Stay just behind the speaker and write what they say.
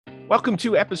Welcome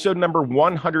to episode number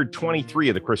 123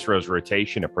 of the Chris Rose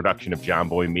Rotation, a production of John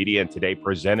Boy Media, and today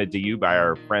presented to you by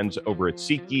our friends over at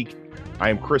SeatGeek. I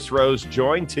am Chris Rose,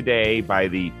 joined today by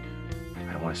the,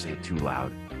 I don't want to say it too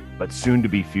loud, but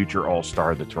soon-to-be future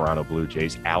all-star of the Toronto Blue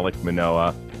Jays, Alek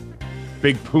Manoah.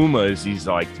 Big Puma, as he's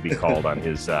like to be called on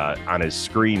his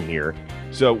screen here.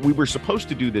 So we were supposed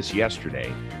to do this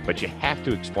yesterday, but you have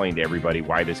to explain to everybody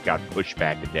why this got pushed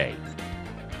back a day.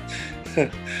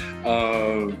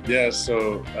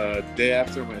 Day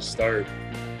after my start,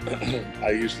 I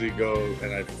usually go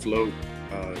and I float.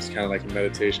 It's kind of like a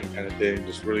meditation kind of thing,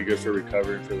 just really good for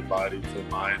recovering, for the body, for the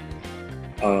mind.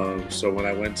 So when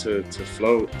I went to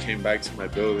float, came back to my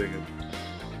building, and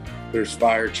there's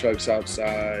fire trucks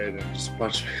outside and just a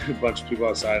bunch of people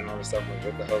outside and all this stuff. Like,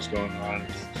 what the hell's going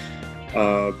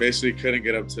on? Basically couldn't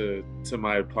get up to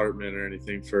my apartment or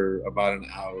anything for about an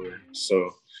hour. So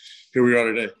here we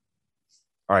are today.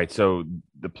 All right, so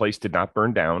the place did not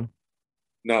burn down?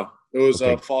 No, it was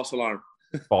a false alarm.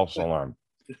 False alarm.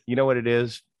 You know what it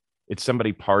is? It's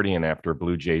somebody partying after a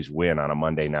Blue Jays win on a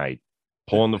Monday night,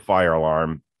 pulling the fire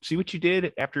alarm. See what you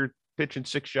did after pitching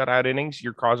 6 shutout innings?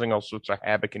 You're causing all sorts of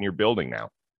havoc in your building now.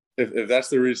 If that's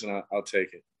the reason, I'll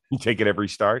take it. You take it every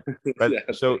start? But,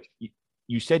 yeah, so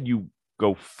you said you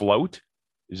go float?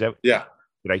 Is that? Yeah.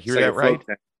 Did I hear that right?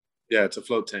 Yeah, it's a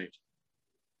float tank.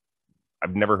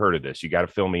 I've never heard of this. You got to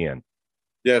fill me in.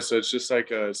 Yeah, so it's just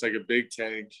like a big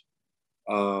tank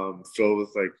filled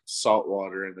with like salt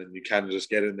water, and then you kind of just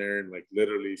get in there and like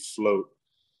literally float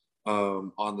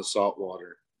on the salt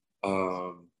water.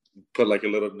 Put like a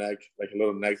little neck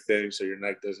thing so your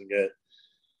neck doesn't get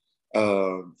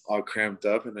all cramped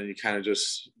up, and then you kind of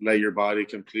just let your body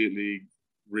completely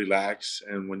relax.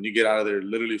 And when you get out of there, it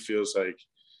literally feels like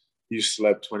you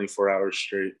slept 24 hours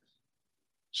straight.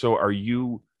 So are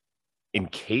you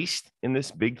encased in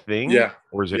this big thing? Yeah.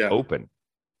 Or is it open?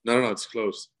 No, it's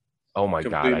closed. Oh my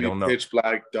God, I don't know. Pitch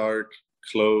black, dark,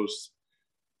 closed,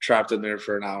 trapped in there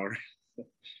for an hour.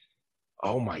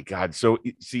 Oh my God. So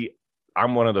see,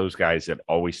 I'm one of those guys that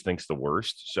always thinks the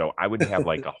worst. So I would have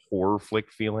like a horror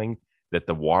flick feeling that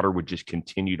the water would just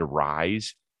continue to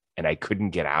rise and I couldn't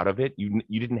get out of it. You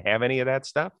didn't have any of that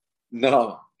stuff?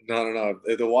 No.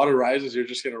 If the water rises, you're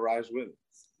just going to rise with it.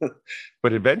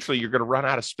 But eventually you're going to run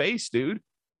out of space, dude.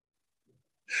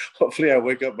 Hopefully I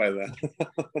wake up by then.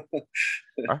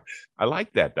 I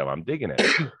like that, though. I'm digging it.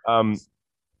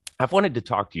 I've wanted to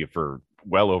talk to you for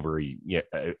well over a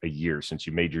year since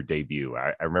you made your debut.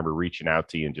 I remember reaching out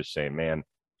to you and just saying, man,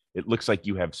 it looks like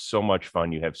you have so much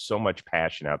fun. You have so much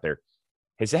passion out there.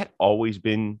 Has that always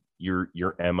been your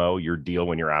MO, your deal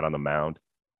when you're out on the mound?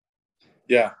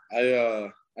 Yeah,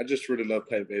 I just really love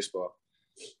playing baseball.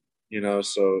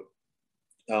 So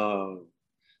now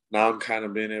I'm kind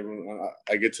of being able,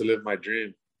 I get to live my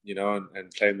dream,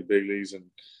 and play in the big leagues. And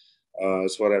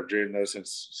it's what I've dreamed of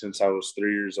since I was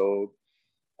 3 years old,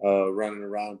 running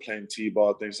around, playing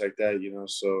t-ball, things like that,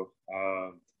 So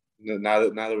now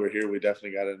that we're here, we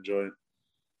definitely got to enjoy it.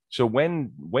 So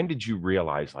when did you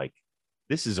realize, like,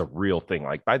 this is a real thing?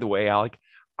 Like, by the way, Alek,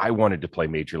 I wanted to play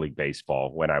Major League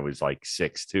Baseball when I was like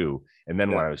 6 too. And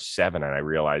then when I was 7 and I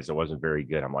realized I wasn't very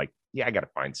good, I'm like, yeah, I got to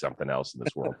find something else in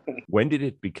this world. When did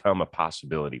it become a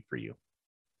possibility for you?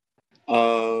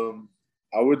 I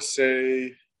would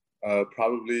say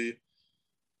probably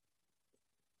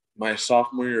my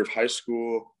sophomore year of high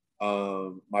school.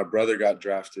 My brother got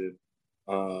drafted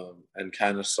and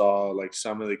kind of saw like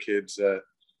some of the kids that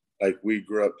like we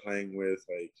grew up playing with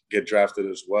like get drafted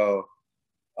as well.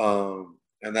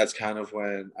 And that's kind of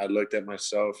when I looked at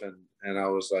myself and I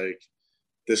was like,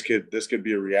 this could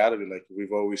be a reality. Like,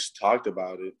 we've always talked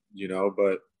about it,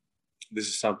 but this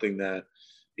is something that,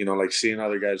 like seeing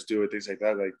other guys do it, things like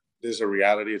that. Like, this is a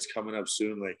reality. It's coming up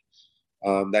soon. Like,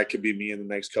 that could be me in the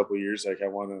next couple of years. Like, I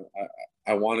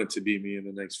want it to be me in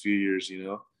the next few years,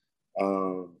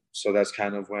 So that's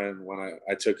kind of when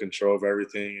I took control of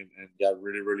everything and got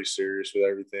really, really serious with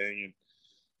everything.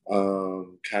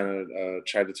 And kind of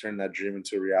tried to turn that dream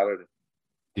into a reality.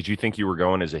 Did you think you were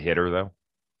going as a hitter, though?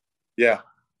 Yeah,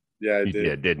 I did.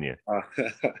 Yeah, didn't you?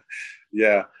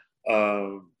 Yeah.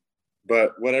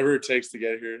 But whatever it takes to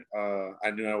get here, I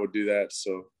knew I would do that.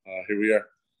 So here we are.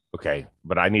 Okay,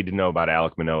 but I need to know about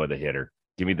Alek Manoah, the hitter.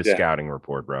 Give me the scouting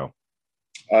report, bro.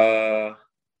 Probably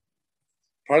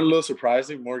a little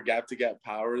surprising, more gap to gap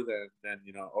power than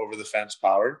over the fence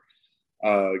power.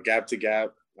 Gap to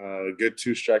gap. Good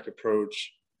 2-strike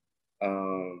approach.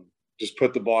 Just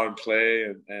put the ball in play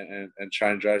and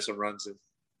try and drive some runs in.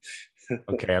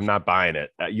 Okay, I'm not buying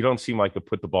it. You don't seem like a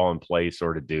put the ball in play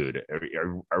sort of dude.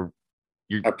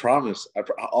 I promise.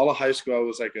 All of high school, I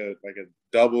was like a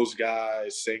doubles guy,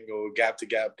 single, gap to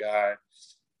gap guy.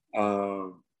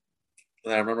 Um,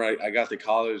 and I remember I got to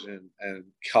college, and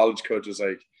college coach was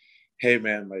like, "Hey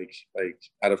man, like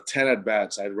out of 10 at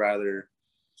bats, I'd rather,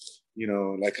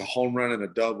 like a home run and a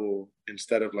double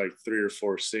instead of like 3 or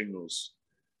 4 singles.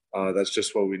 That's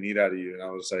just what we need out of you." And I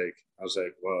was like,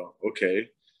 well, okay.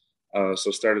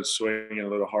 So started swinging a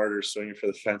little harder, swinging for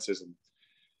the fences, and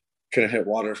couldn't hit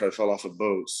water if I fell off a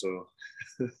boat. So,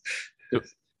 So,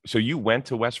 so you went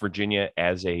to West Virginia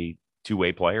as a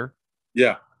two-way player?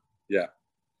 yeah, yeah.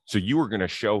 So you were going to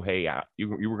Shohei out. You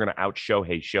were going to out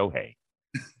Shohei.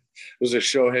 It was a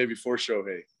Shohei before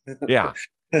Shohei. Yeah.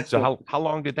 So how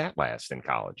long did that last in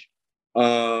college?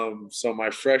 So my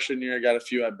freshman year, I got a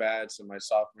few at bats, and my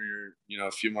sophomore year,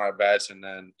 a few more at bats, and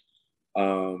then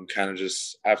kind of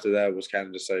just after that was kind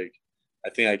of just like, I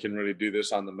think I can really do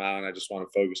this on the mound. I just want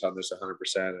to focus on this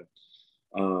 100%,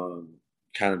 and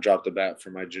kind of dropped the bat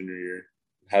for my junior year.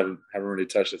 Haven't really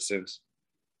touched it since.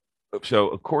 So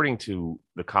according to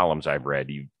the columns I've read,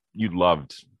 you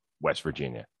loved West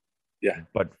Virginia. Yeah.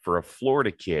 But for a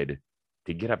Florida kid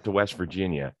to get up to West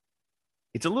Virginia,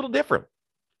 it's a little different.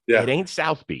 Yeah. It ain't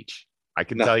South Beach. I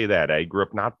can No. tell you that. I grew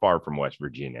up not far from West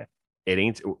Virginia. It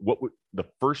ain't the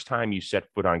first time you set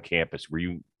foot on campus, were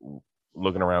you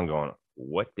looking around going,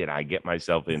 what did I get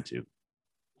myself into?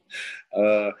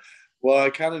 Well, I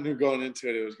kind of knew going into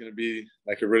it was going to be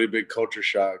like a really big culture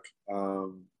shock.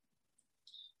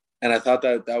 And I thought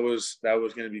that was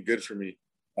going to be good for me.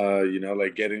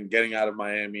 Like getting out of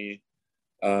Miami,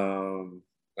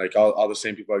 like all the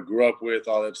same people I grew up with,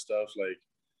 all that stuff, like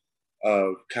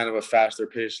kind of a faster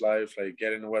paced life. Like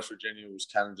getting to West Virginia was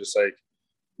kind of just like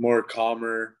more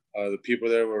calmer. The people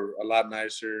there were a lot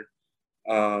nicer.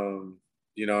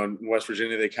 In West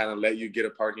Virginia, they kind of let you get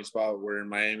a parking spot, where in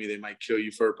Miami, they might kill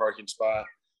you for a parking spot,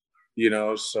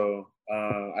 So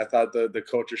I thought the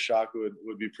culture shock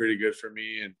would be pretty good for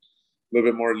me, and a little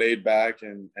bit more laid back,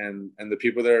 and the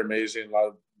people there are amazing. A lot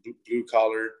of blue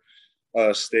collar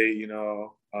state,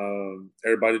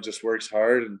 everybody just works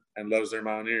hard and loves their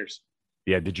Mountaineers.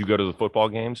 Yeah. Did you go to the football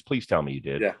games? Please tell me you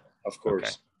did. Yeah, of course. Okay.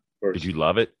 Of course. Did you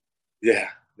love it? Yeah,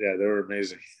 they were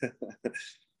amazing.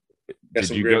 Got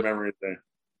some great memories there.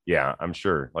 Yeah, I'm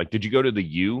sure. Like, did you go to the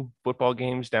U football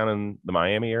games down in the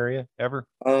Miami area ever?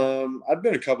 I've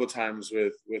been a couple of times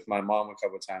with my mom a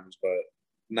couple of times, but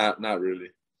not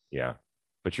really. Yeah,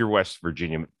 but you're West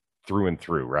Virginia through and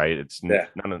through, right? It's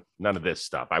none of this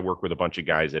stuff. I work with a bunch of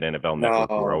guys at NFL Network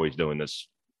who are always doing this.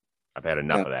 I've had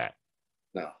enough of that.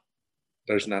 No,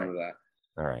 there's none of that.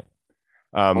 All right.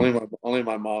 Only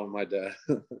my mom and my dad.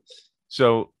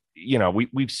 So,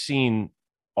 we've seen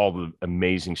all the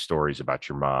amazing stories about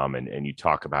your mom, and you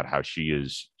talk about how she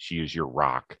is your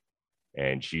rock,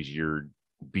 and she's your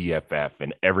BFF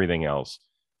and everything else.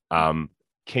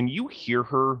 Can you hear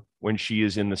her when she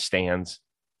is in the stands?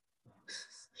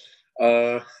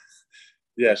 Yeah,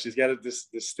 she's got a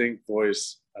distinct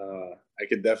voice. I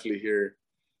could definitely hear.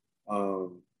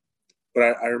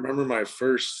 But I remember my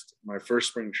first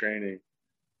spring training.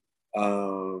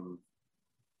 I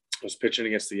was pitching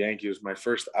against the Yankees. My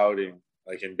first outing,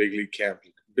 like in big league camp,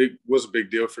 was a big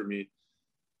deal for me.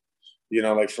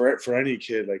 Like for any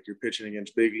kid, like you're pitching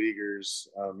against big leaguers.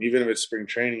 Even if it's spring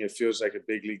training, it feels like a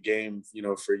big league game.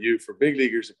 For you, for big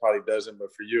leaguers, it probably doesn't,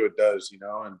 but for you, it does.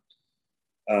 And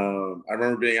I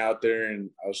remember being out there, and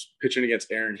I was pitching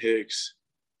against Aaron Hicks,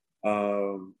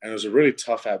 and it was a really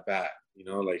tough at bat.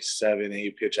 Like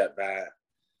 7-8 pitch at bat.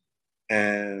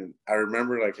 And I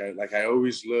remember I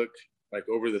always look like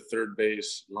over the third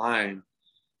base line,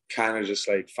 kind of just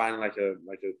like finding like a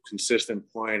consistent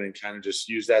point, and kind of just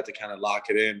use that to kind of lock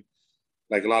it in.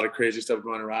 Like a lot of crazy stuff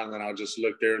going around, and then I'll just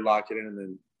look there, lock it in, and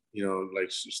then like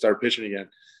start pitching again.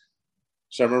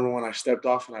 So I remember when I stepped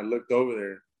off and I looked over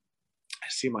there, I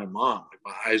see my mom. Like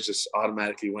my eyes just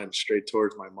automatically went straight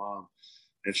towards my mom,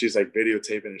 and she's like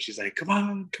videotaping, and she's like, "Come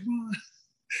on."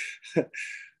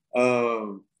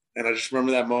 And I just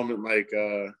remember that moment, like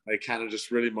kind of just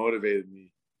really motivated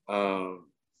me.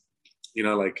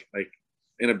 Like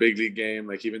in a big league game,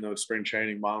 like even though it's spring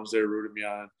training, mom's there rooting me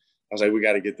on. I was like, we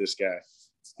got to get this guy.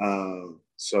 That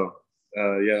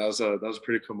was a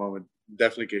pretty cool moment.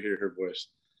 Definitely could hear her voice.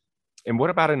 And what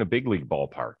about in a big league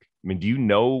ballpark? I mean, do you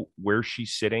know where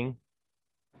she's sitting?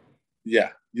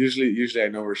 Yeah, usually I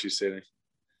know where she's sitting.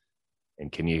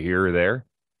 And can you hear her there?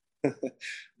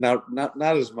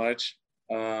 not as much.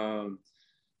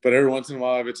 But every once in a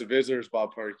while, if it's a visitor's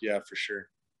ballpark, yeah, for sure.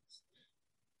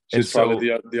 She's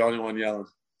probably the only one yelling.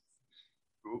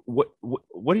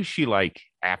 What is she like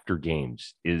after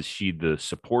games? Is she the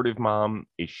supportive mom?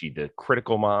 Is she the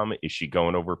critical mom? Is she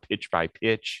going over pitch by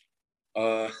pitch?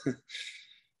 Uh,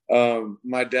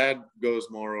 my dad goes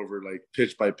more over like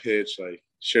pitch by pitch, like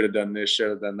should have done this, should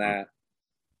have done Mm.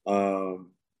 that.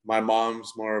 My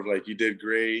mom's more of like, you did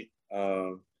great.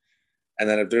 And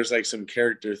then if there's like some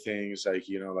character things, like,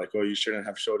 like, oh, you shouldn't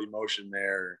have showed emotion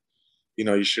there,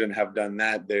 you shouldn't have done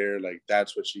that there. Like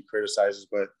that's what she criticizes,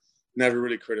 but never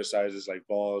really criticizes like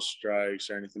balls, strikes,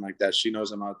 or anything like that. She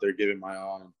knows I'm out there giving my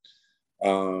all.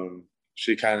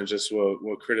 She kind of just will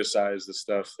criticize the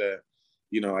stuff that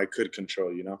I could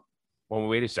control. Well,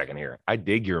 wait a second here. I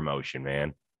dig your emotion,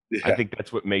 man. I Yeah. think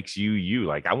that's what makes you you.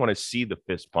 Like, I want to see the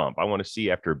fist pump. I want to see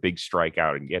after a big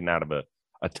strikeout and getting out of a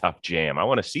tough jam. I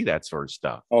want to see that sort of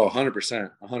stuff. Oh, 100%,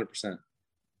 100%.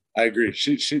 I agree.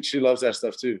 She loves that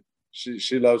stuff too.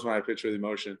 She loves when I pitch with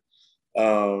emotion.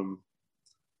 Um,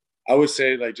 I would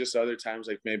say like just other times,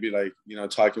 like maybe like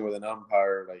talking with an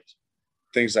umpire, like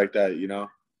things like that.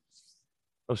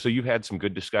 Oh, so you've had some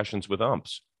good discussions with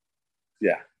umps,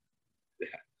 Yeah.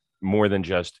 more than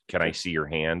just, can I see your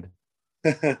hand?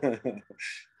 It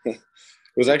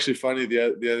was actually funny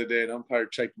the other day. An umpire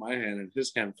checked my hand, and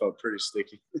his hand felt pretty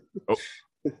sticky. Oh,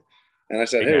 And I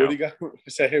said, hey "Hey, what do now. you got?" I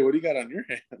said, "Hey, what do you got on your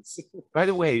hands?" By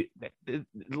the way, it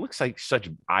looks like such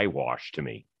eyewash to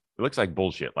me. It looks like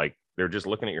bullshit. Like they're just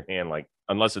looking at your hand, like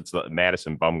unless it's the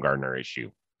Madison Bumgarner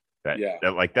issue. Yeah,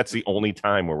 That's the only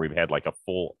time where we've had like a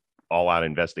full all out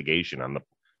investigation on the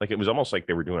like it was almost like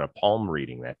they were doing a palm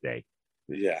reading that day.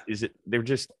 yeah, Is it they're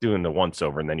just doing the once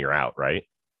over and then you're out, right?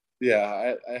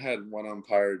 yeah. I had one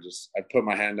umpire I put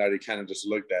my hand out. He kind of just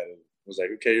looked at it. Was like,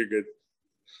 "Okay, you're good."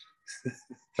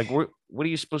 Like what are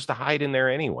you supposed to hide in there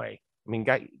anyway? I mean,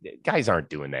 guys aren't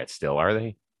doing that still, are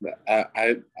they?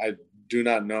 I do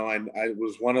not know. I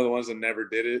was one of the ones that never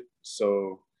did it.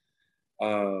 So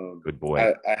Good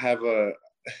boy. I have I'm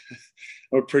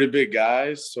a pretty big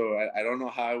guy, so I don't know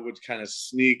how I would kind of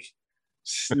sneak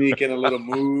in a little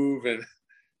move,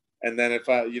 and then if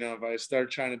I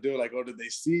start trying to do it, like, oh, did they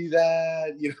see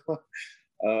that?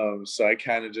 So I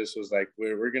kind of just was like,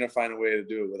 we're gonna find a way to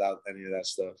do it without any of that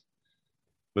stuff.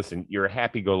 Listen, you're a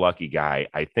happy-go-lucky guy.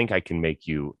 I think I can make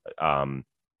you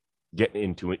get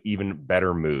into an even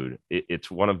better mood.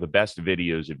 It's one of the best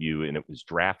videos of you, and it was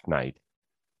draft night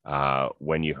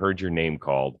when you heard your name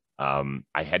called.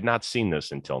 I had not seen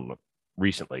this until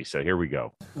recently, so here we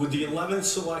go. With the 11th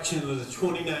selection of the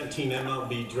 2019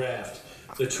 MLB Draft,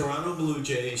 the Toronto Blue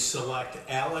Jays select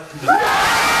Alek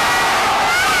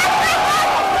Manoah.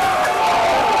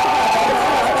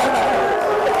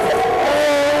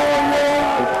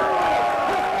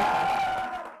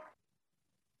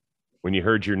 When you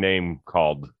heard your name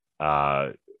called,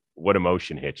 what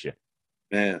emotion hit you?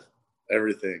 Man,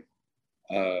 everything.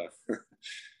 Uh,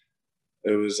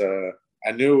 it was.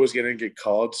 I knew it was gonna get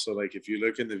called. So like, if you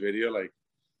look in the video, like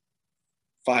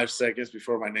 5 seconds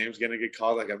before my name's gonna get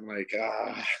called, like I'm like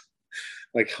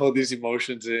like hold these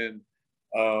emotions in.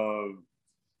 Um,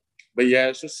 but yeah,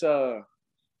 it's just a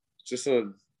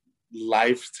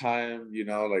lifetime,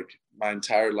 like my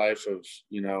entire life of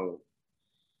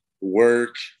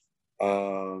work,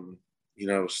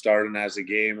 starting as a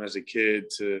game as a kid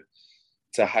to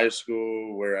high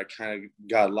school where I kind of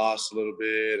got lost a little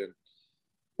bit and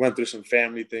went through some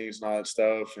family things and all that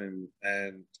stuff, and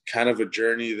kind of a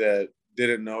journey that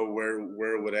didn't know where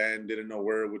it would end, didn't know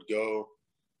where it would go,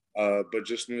 but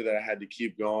just knew that I had to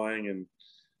keep going. And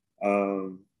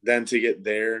then to get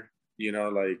there,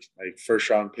 like first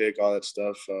round pick, all that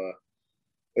stuff.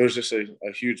 It was just a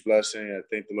huge blessing. I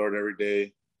thank the Lord every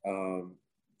day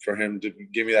for Him to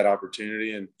give me that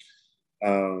opportunity and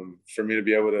for me to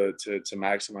be able to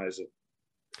maximize it.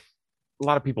 A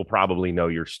lot of people probably know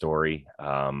your story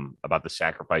about the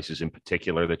sacrifices in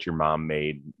particular that your mom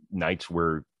made, nights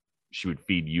where she would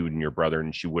feed you and your brother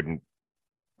and she wouldn't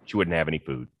have any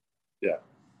food. Yeah.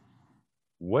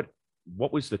 What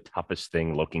was the toughest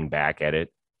thing looking back at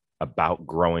it about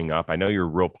growing up? I know you're a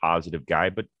real positive guy,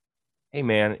 but hey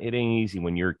man, it ain't easy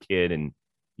when you're a kid and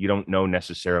you don't know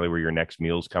necessarily where your next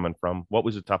meal's coming from. What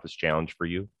was the toughest challenge for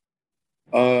you?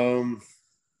 Um,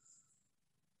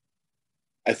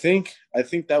 I think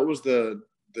that was the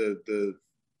the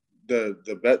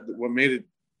the bet what made it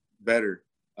better.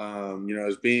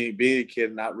 As being a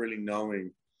kid, not really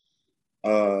knowing,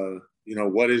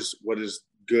 what is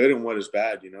good and what is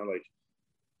bad.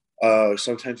 Like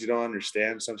sometimes you don't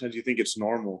understand. Sometimes you think it's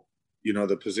normal.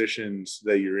 The positions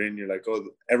that you're in, you're like, oh,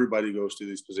 everybody goes through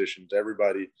these positions.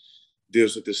 Everybody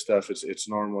deals with this stuff. It's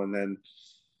normal. And then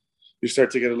you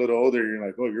start to get a little older. You're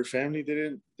like, oh, your family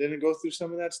didn't go through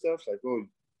some of that stuff. Like, oh,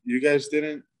 you guys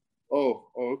didn't? Oh,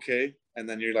 okay. And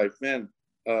then you're like, man,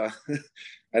 I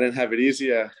didn't have it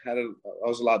easy. I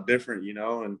was a lot different,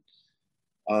 And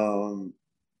um,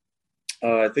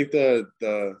 I think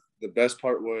the best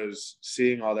part was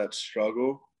seeing all that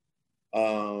struggle,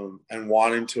 and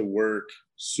wanting to work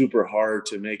super hard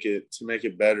to make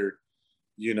it better,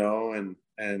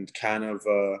 and kind of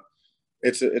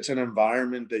it's an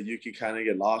environment that you can kind of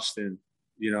get lost in,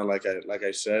 like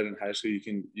I said, in high school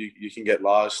you can get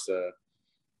lost.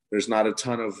 There's not a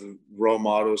ton of role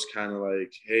models kind of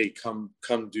like, hey, come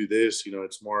do this.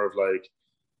 It's more of like,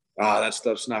 that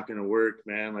stuff's not going to work,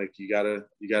 man. Like you gotta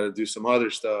do some other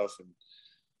stuff,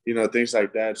 and things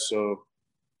like that. So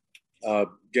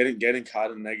getting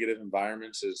caught in negative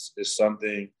environments is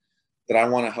something that I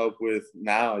want to help with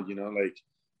now. Like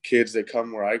kids that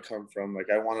come where I come from. Like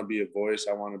I want to be a voice.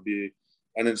 I want to be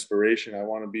an inspiration. I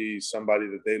want to be somebody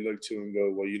that they look to and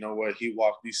go, well, you know what? He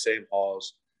walked these same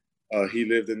halls. He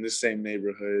lived in this same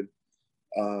neighborhood.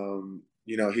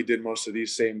 He did most of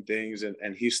these same things,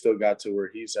 and he still got to where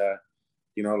he's at.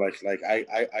 Like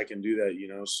I can do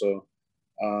that. So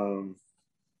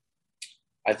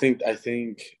I think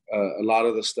a lot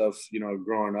of the stuff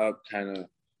growing up kind of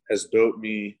has built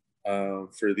me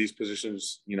for these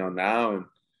positions now. And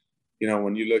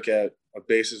when you look at a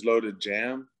bases loaded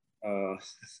jam,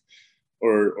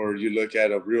 or you look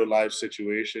at a real life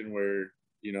situation where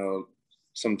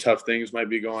some tough things might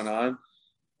be going on,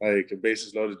 like a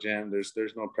bases loaded jam, there's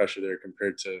no pressure there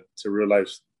compared to real life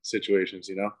situations.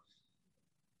 It's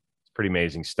pretty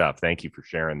amazing stuff. Thank you for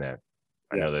sharing that.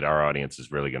 I know that our audience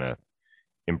is really going to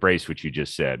embrace what you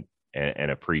just said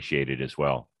and appreciate it as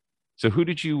well. So who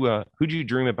did you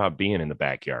dream about being in the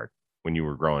backyard when you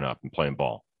were growing up and playing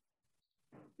ball?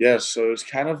 Yeah, so it's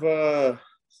kind of a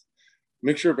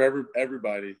mixture of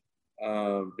everybody.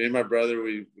 Me and my brother,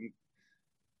 we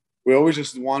always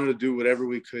just wanted to do whatever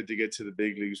we could to get to the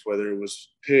big leagues, whether it was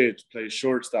pitch, play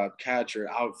shortstop, catcher,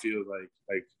 outfield, like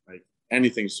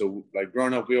anything. So like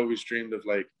growing up, we always dreamed of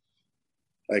like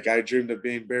I dreamed of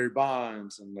being Barry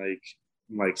Bonds and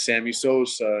like Sammy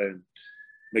Sosa and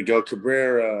Miguel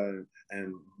Cabrera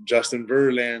and Justin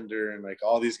Verlander and like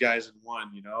all these guys in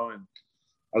one, and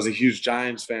I was a huge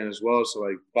Giants fan as well. So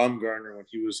like Bumgarner, when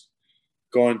he was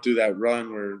going through that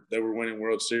run where they were winning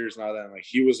World Series and all that, and like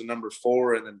he was a number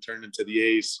 4 and then turned into the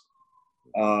ace.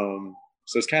 So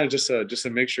it's kind of just a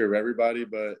mixture of everybody,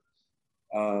 but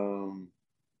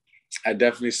I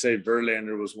definitely say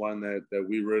Verlander was one that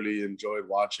we really enjoyed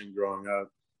watching growing up.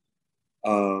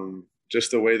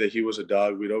 Just the way that he was a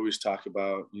dog. We'd always talk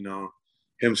about,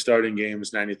 him starting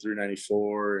games 93,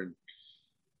 94, and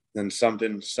then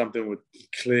something would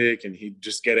click and he'd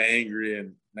just get angry.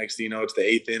 And next thing you know, it's the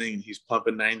 8th inning and he's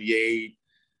pumping 98,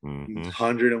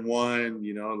 101,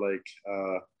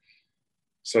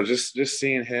 so just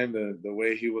seeing him, the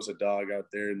way he was a dog out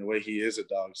there and the way he is a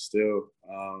dog still,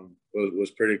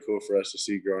 was pretty cool for us to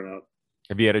see growing up.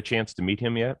 Have you had a chance to meet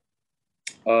him yet?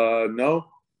 No.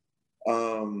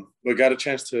 But got a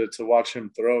chance to watch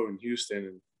him throw in Houston,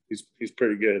 and he's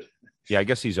pretty good. Yeah, I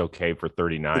guess he's okay for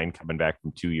 39 coming back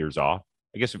from 2 years off.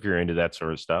 I guess if you're into that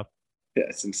sort of stuff. Yeah,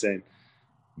 it's insane.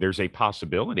 There's a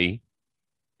possibility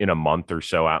in a month or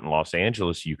so out in Los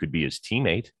Angeles, you could be his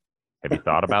teammate. Have you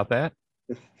thought about that?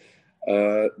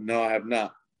 No, I have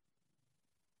not.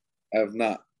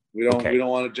 We don't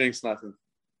want to jinx nothing.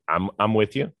 I'm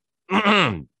with you.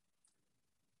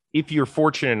 If you're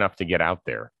fortunate enough to get out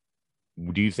there,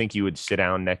 do you think you would sit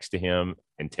down next to him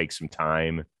and take some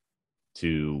time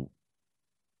to,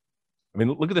 I mean,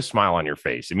 look at the smile on your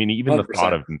face. I mean, even 100%. The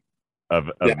thought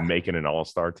of making an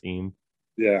all-star team.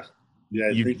 Yeah.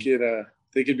 I think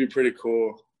it'd be pretty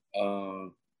cool. I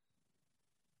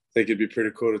think it'd be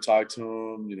pretty cool to talk to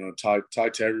him, talk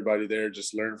to everybody there,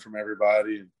 just learn from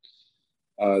everybody.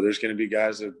 And there's going to be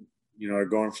guys that, are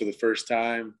going for the first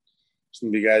time. There's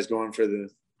going to be guys going for the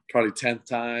probably 10th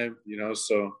time,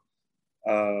 so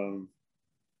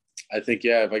I think,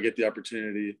 if I get the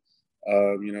opportunity,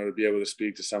 to be able to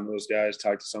speak to some of those guys,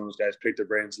 talk to some of those guys, pick their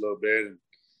brains a little bit,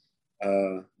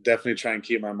 and definitely try and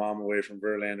keep my mom away from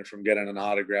Verlander from getting an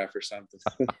autograph or something.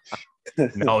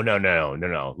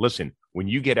 No. Listen, when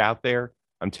you get out there,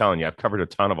 I'm telling you, I've covered a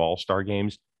ton of all-star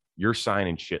games. You're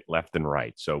signing shit left and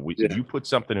right. So you put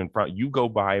something in front, you go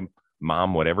by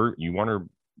mom, whatever, you want her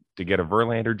to get a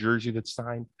Verlander jersey that's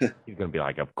signed, he's going to be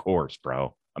like, of course,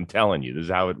 bro. I'm telling you, this is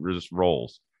how it just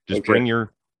rolls. Just bring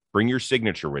your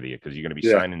signature with you because you're going to be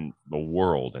signing the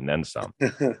world and then some.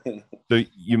 So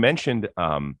you mentioned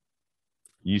you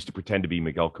used to pretend to be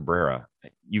Miguel Cabrera.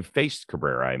 You faced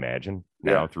Cabrera, I imagine,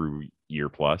 now through year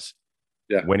plus.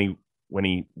 Yeah. When when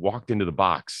he walked into the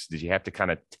box, did you have to kind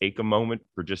of take a moment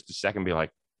for just a second and be like,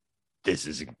 this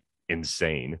is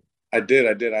insane? I did.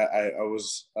 I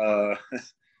was I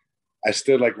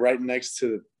stood like right next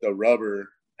to the rubber,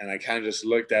 and I kind of just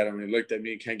looked at him. He looked at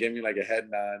me, kind of gave me like a head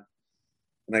nod,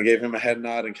 and I gave him a head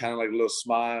nod and kind of like a little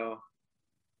smile.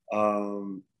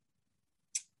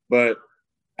 But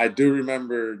I do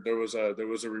remember there was a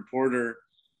reporter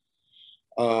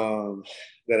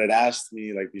that had asked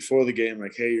me like before the game,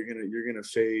 like, hey, you're gonna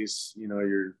face, you know,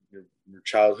 your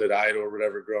childhood idol or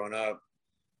whatever growing up.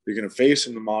 You're gonna face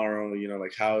him tomorrow. You know,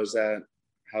 like how's that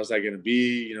gonna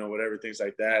be? You know, whatever, things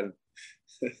like that. And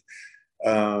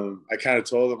I kind of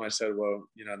told him, I said, well,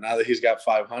 you know, now that he's got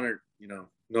 500, you know,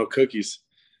 no cookies.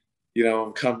 You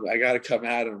know, I got to come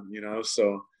at him. You know,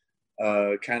 so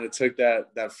kind of took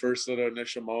that first little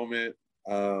initial moment.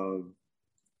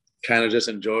 Kind of just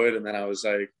enjoyed, and then I was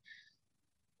like,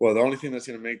 well, the only thing that's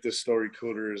going to make this story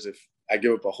cooler is if I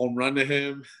give up a home run to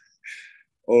him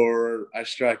or I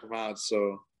strike him out.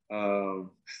 So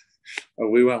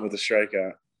we went with the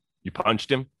strikeout. You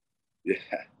punched him? Yeah.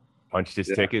 Punched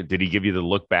his ticket? Did he give you the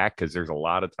look back? Because there's a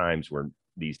lot of times where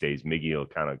these days Miggy will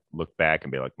kind of look back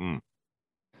and be like,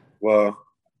 Well,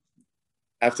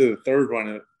 after the third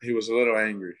one, he was a little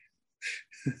angry.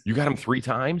 You got him 3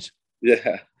 times?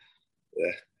 Yeah.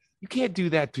 You can't do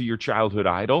that to your childhood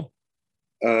idol.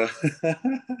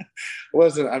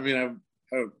 Wasn't. I mean,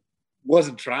 I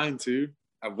wasn't trying to.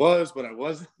 I was, but I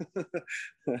wasn't.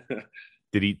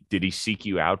 Did he seek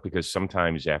you out? Because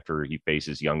sometimes after he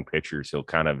faces young pitchers, he'll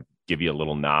kind of give you a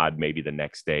little nod, maybe the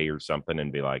next day or something,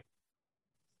 and be like,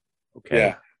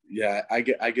 "Okay." Yeah. I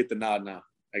get the nod now.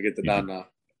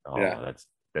 Oh, yeah, that's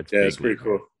it's pretty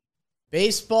cool.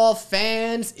 Baseball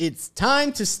fans, it's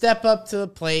time to step up to the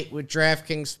plate with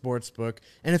DraftKings Sportsbook,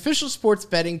 an official sports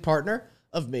betting partner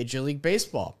of Major League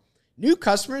Baseball. New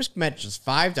customers can bet just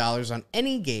 $5 on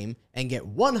any game and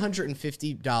get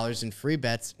 $150 in free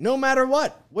bets no matter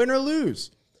what, win or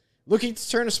lose. Looking to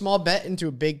turn a small bet into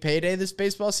a big payday this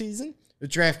baseball season? With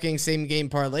DraftKings same-game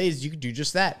parlays, you can do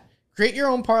just that. Create your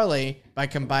own parlay by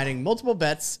combining multiple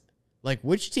bets like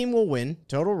which team will win,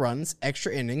 total runs,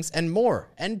 extra innings, and more.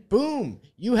 And boom,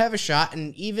 you have a shot at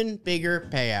an even bigger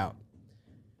payout.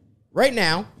 Right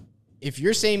now, if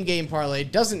your same game parlay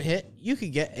doesn't hit, you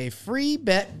could get a free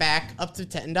bet back up to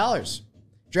 $10.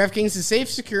 DraftKings is safe,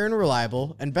 secure, and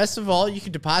reliable. And best of all, you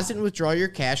can deposit and withdraw your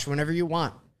cash whenever you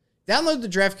want. Download the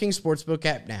DraftKings Sportsbook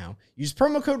app now. Use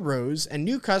promo code ROSE, and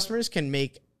new customers can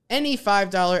make any $5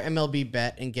 MLB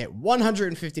bet and get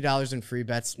 $150 in free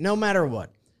bets no matter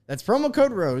what. That's promo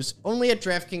code ROSE, only at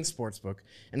DraftKings Sportsbook,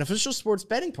 an official sports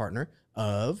betting partner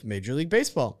of Major League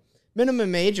Baseball.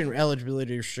 Minimum age and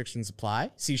eligibility restrictions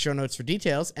apply. See show notes for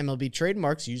details. MLB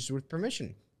trademarks used with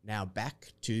permission. Now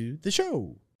back to the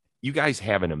show. You guys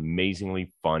have an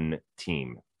amazingly fun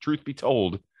team. Truth be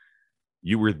told,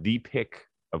 you were the pick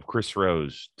of Chris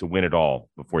Rose to win it all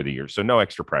before the year. So no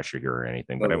extra pressure here or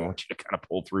anything, but I want you to kind of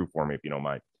pull through for me if you don't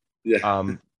mind. Yeah.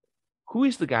 Who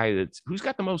is the guy who's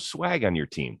got the most swag on your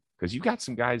team? Because you've got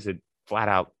some guys that flat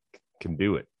out can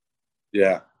do it.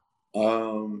 Yeah.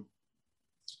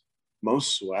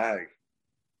 Most swag.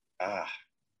 Are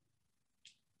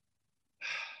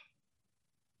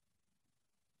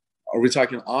we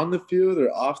talking on the field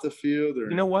or off the field? Or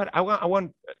you know what? I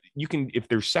want you can, if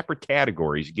there's separate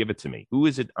categories, give it to me. Who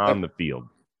is it on the field?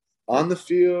 On the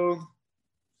field,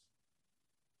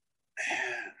 man.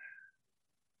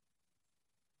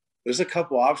 There's a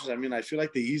couple options. I mean, I feel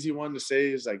like the easy one to say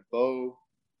is like Bo.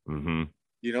 Mm-hmm.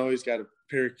 You know, he's got a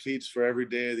pair of cleats for every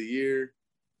day of the year.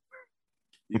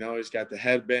 You know, he's got the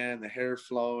headband, the hair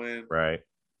flowing. Right.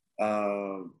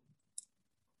 But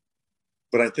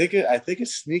I think a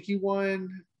sneaky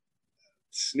one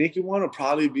will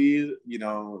probably be, you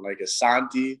know, like a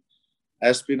Santi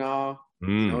Espinal.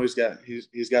 You know,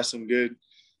 he's got some good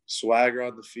swagger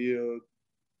on the field.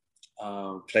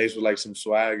 Plays with like some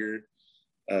swagger.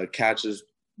 Catches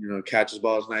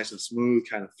balls nice and smooth,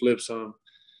 kind of flips them,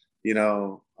 you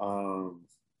know.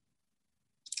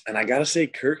 And I gotta say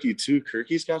Kirky too.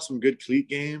 Kirky's got some good cleat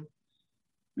game.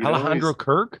 Alejandro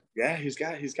Kirk? Yeah, he's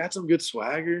got some good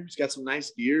swagger. He's got some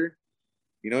nice gear.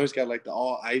 You know, he's got like the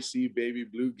all icy baby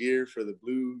blue gear for the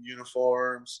blue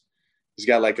uniforms. He's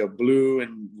got like a blue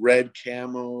and red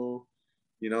camo.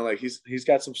 You know, like he's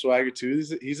got some swagger too.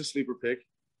 He's a sleeper pick.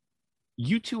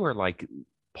 You two are like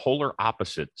polar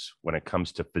opposites when it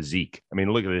comes to physique. I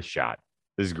mean, look at this shot.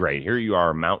 This is great. Here you are,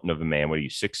 a mountain of a man. What are you,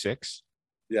 6'6"?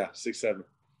 Yeah, 6'7".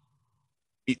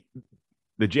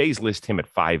 The Jays list him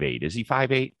at 5'8". Is he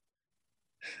 5'8"?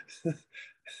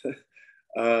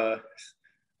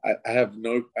 I have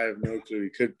no clue. He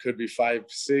could be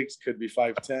 5'6", could be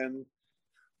 5'10".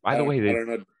 By the way, I don't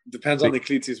know. Depends on the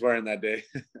cleats he's wearing that day.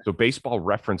 so Baseball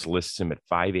Reference lists him at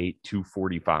 5'8",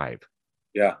 245.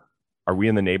 Yeah. Are we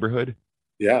in the neighborhood?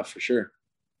 Yeah, for sure.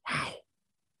 Wow.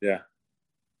 Yeah.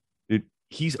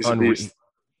 He's a unreal. beast.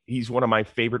 He's one of my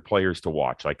favorite players to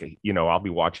watch. Like, I'll be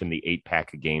watching the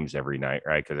 8-pack of games every night,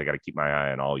 right? Because I got to keep my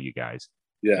eye on all you guys.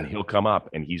 Yeah. And he'll come up,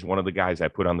 and he's one of the guys I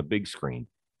put on the big screen.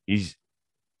 He's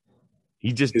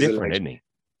just different, isn't he?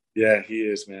 Yeah, he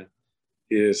is, man.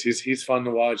 He is. He's fun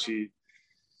to watch. He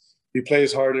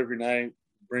plays hard every night,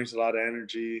 brings a lot of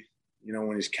energy.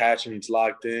 When he's catching, he's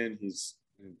locked in. He's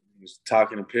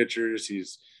talking to pitchers.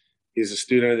 He's a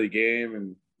student of the game,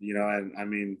 and and I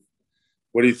mean,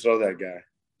 what do you throw that guy?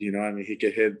 He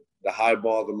could hit the high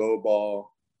ball, the low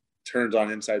ball, turns on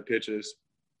inside pitches.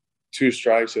 2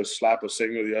 strikes, he'll slap a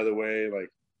single the other way. Like,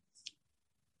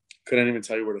 couldn't even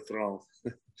tell you where to throw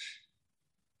him.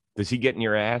 Does he get in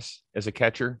your ass as a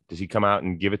catcher? Does he come out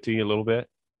and give it to you a little bit?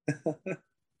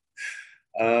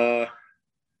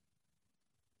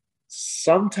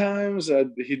 Sometimes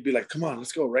he'd be like, "Come on,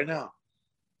 let's go right now."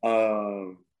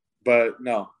 But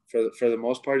no, for the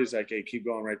most part, he's like, "Hey, keep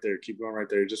going right there, keep going right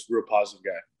there." Just a real positive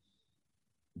guy.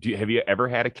 Have you ever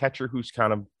had a catcher who's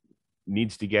kind of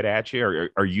needs to get at you, or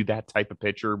are you that type of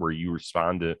pitcher where you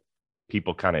respond to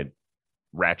people kind of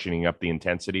ratcheting up the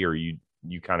intensity, or you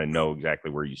kind of know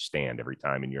exactly where you stand every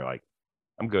time and you're like,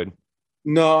 I'm good?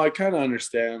 No, I kind of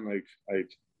understand like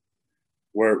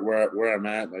where I'm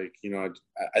at. Like,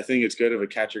 I think it's good if a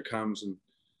catcher comes and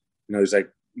he's like,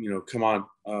 come on.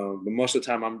 But most of the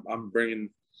time I'm bringing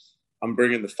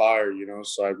the fire,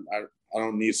 so I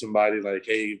don't need somebody like,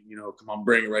 hey, come on,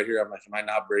 bring it right here. I'm like, am I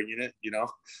not bringing it?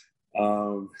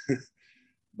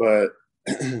 But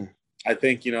I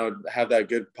think, have that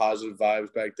good positive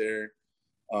vibes back there.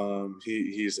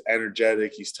 He's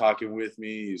energetic. He's talking with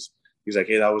me. He's like,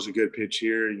 hey, that was a good pitch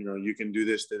here. You can do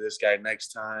this to this guy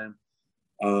next time.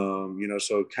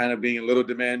 So kind of being a little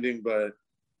demanding, but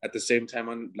at the same time,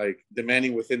 I'm like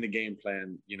demanding within the game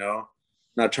plan,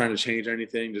 not trying to change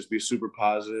anything, just be super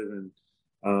positive and,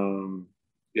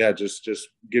 just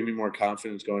give me more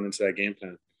confidence going into that game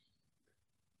plan.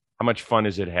 How much fun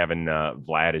is it having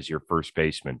Vlad as your first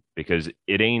baseman? Because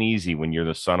it ain't easy when you're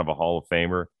the son of a Hall of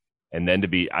Famer. And then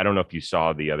I don't know if you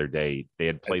saw the other day, they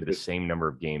had played the same number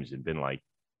of games. It'd been like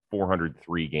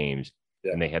 403 games.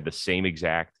 Yeah. And they had the same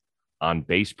exact on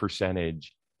base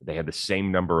percentage. They had the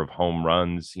same number of home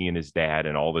runs, he and his dad,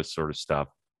 and all this sort of stuff.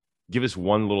 Give us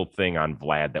one little thing on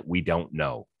Vlad that we don't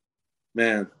know.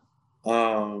 Man,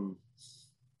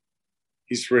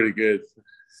 he's pretty good.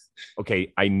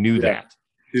 Okay, I knew that.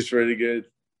 He's pretty good.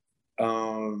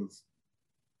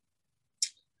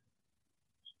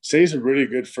 Say he's a really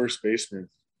good first baseman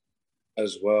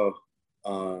as well.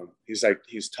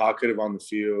 He's talkative on the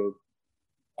field,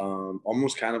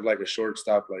 almost kind of like a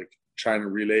shortstop, like trying to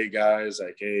relay guys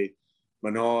like, hey,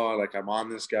 Manoah, like I'm on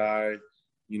this guy,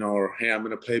 or hey, I'm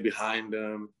going to play behind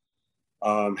him.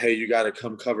 Hey, you got to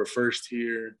come cover first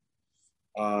here.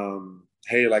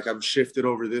 Hey, like I'm shifted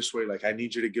over this way. Like I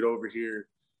need you to get over here.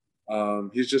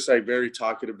 He's just like very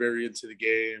talkative, very into the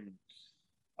game.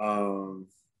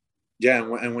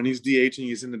 And when he's DHing,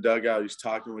 he's in the dugout, he's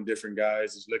talking with different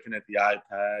guys, he's looking at the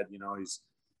iPad, he's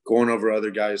going over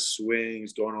other guys'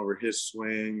 swings, going over his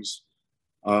swings.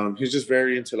 He's just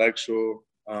very intellectual.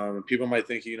 People might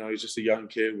think, he's just a young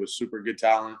kid with super good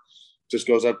talent, just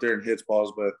goes up there and hits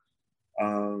balls. But,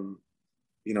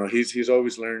 he's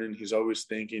always learning, he's always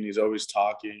thinking, he's always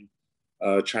talking.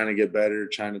 Trying to get better,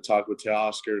 trying to talk with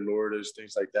Teoscar, Lourdes,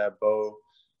 things like that, Bo.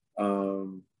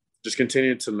 Just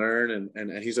continuing to learn,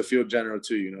 and he's a field general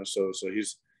too, so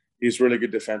he's really good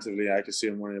defensively. I can see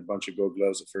him wearing a bunch of gold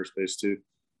gloves at first base too.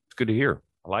 It's good to hear.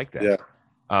 I like that. Yeah.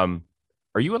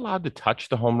 Are you allowed to touch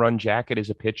the home run jacket as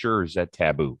a pitcher, or is that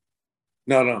taboo?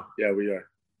 No. Yeah, we are.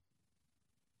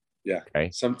 Yeah.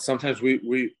 Okay. Sometimes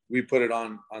we put it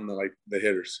on the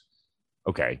hitters.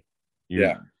 Okay.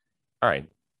 Yeah. All right.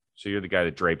 So you're the guy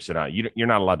that drapes it on. You're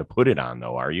not allowed to put it on,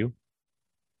 though, are you?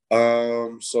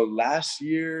 So last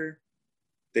year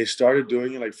they started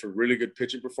doing it like for really good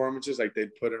pitching performances. Like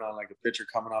they'd put it on like a pitcher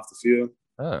coming off the field.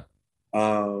 Huh.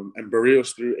 And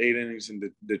Barrios threw 8 innings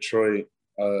in Detroit.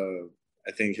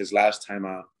 I think his last time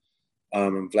out.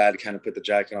 And Vlad kind of put the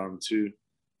jacket on him too.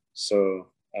 So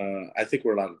I think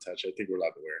we're allowed to touch. I think we're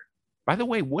allowed to wear it. By the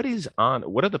way, what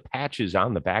are the patches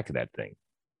on the back of that thing?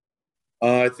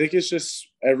 I think it's just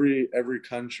every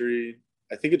country.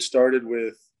 I think it started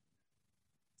with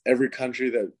every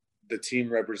country the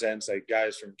team represents like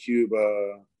guys from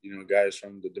Cuba, you know, guys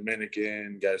from the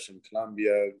Dominican, guys from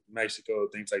Colombia, Mexico,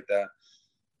 things like that.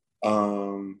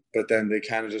 But then they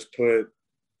kind of just put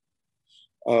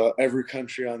every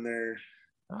country on there.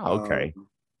 Oh, okay.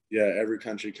 Yeah, every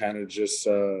country kind of just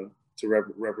to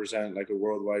represent like a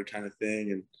worldwide kind of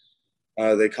thing.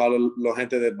 And they call it Lo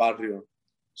Gente del Barrio.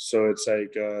 So it's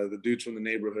like the dudes from the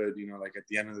neighborhood, you know, like at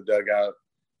the end of the dugout,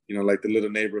 you know, like the little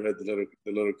neighborhood, the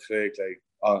little clique, like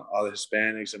all the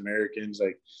Hispanics, Americans,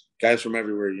 like guys from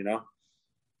everywhere, you know.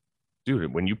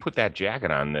 Dude, when you put that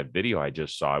jacket on that video I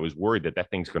just saw, I was worried that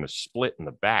thing's going to split in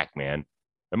the back, man.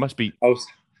 It must be. I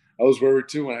was worried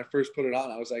too when I first put it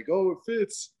on. I was like, oh, it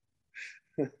fits.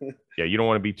 Yeah, you don't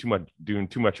want to be doing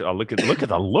too much. Look at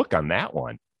the look on that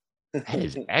one. That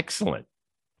is excellent.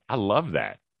 I love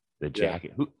that. The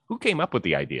jacket. Yeah. Who came up with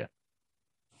the idea?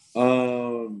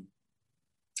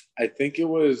 I think it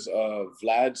was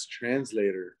Vlad's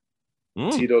translator,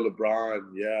 Tito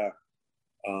LeBron. Yeah.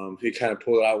 He kind of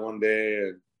pulled it out one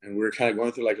day, and we were kind of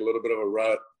going through like a little bit of a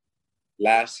rut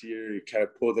last year. He kind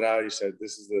of pulled it out. He said,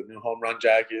 "This is the new home run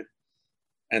jacket."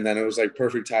 And then it was like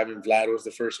perfect timing. Vlad was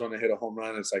the first one to hit a home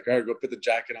run. It's like, all right, go put the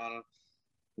jacket on him.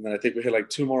 And then I think we hit like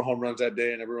 2 more home runs that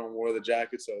day, and everyone wore the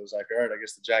jacket. So it was like, all right, I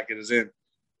guess the jacket is in.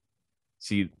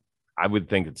 See, I would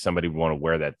think that somebody would want to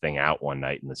wear that thing out one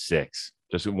night in the 6.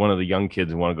 Just one of the young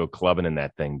kids who want to go clubbing in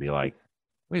that thing, be like,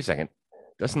 wait a second,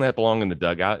 doesn't that belong in the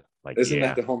dugout? Like, isn't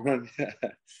that the home run?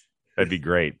 That'd be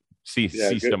great. See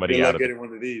somebody good out of getting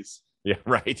one of these. Yeah,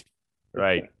 right.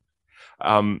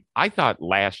 I thought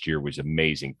last year was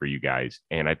amazing for you guys,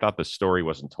 and I thought the story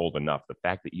wasn't told enough. The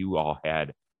fact that you all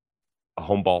had a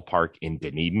home ballpark in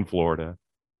Dunedin, Florida,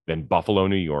 then Buffalo,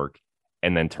 New York,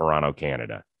 and then Toronto,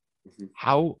 Canada. Mm-hmm.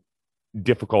 How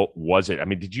difficult was it? I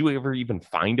mean, did you ever even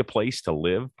find a place to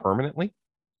live permanently?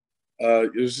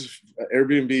 It was just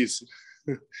Airbnbs.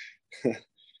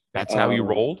 That's how you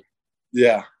rolled?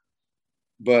 Yeah.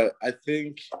 But I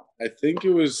think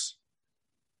it was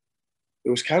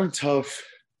kind of tough.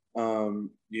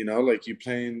 You know, like you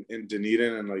playing in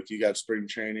Dunedin and like you got spring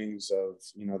trainings of,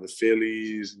 you know, the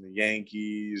Phillies and the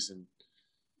Yankees and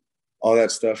all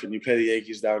that stuff. And you play the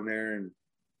Yankees down there. And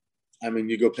I mean,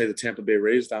 you go play the Tampa Bay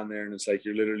Rays down there and it's like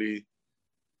you're literally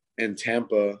in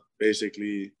Tampa,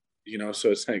 basically, you know,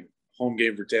 so it's like home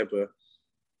game for Tampa.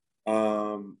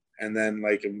 And then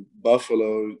like in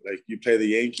Buffalo, like you play the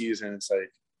Yankees and it's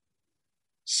like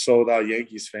sold out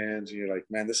Yankees fans. And you're like,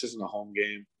 man, this isn't a home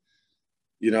game,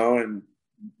 you know? And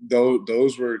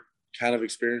those were kind of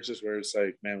experiences where it's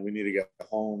like, man, we need to get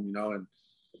home, you know? And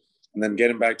then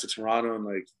getting back to Toronto and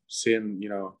like seeing, you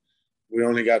know, we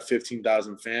only got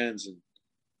 15,000 fans and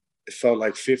it felt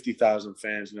like 50,000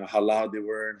 fans, you know, how loud they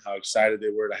were and how excited they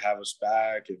were to have us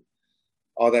back and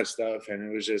all that stuff. And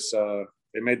it was just,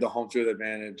 it made the home field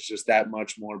advantage just that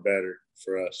much more better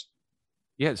for us.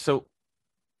 Yeah. So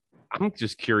I'm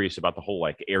just curious about the whole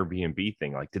like Airbnb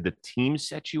thing. Like, did the team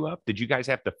set you up? Did you guys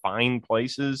have to find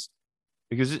places?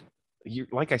 Because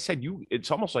like I said,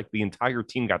 it's almost like the entire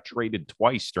team got traded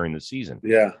twice during the season.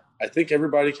 Yeah. I think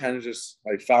everybody kind of just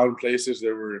like found places.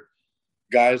 There were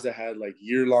guys that had like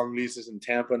year-long leases in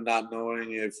Tampa, not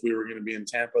knowing if we were going to be in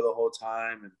Tampa the whole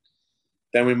time. And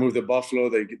then we moved to Buffalo.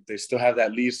 They still have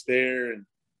that lease there. And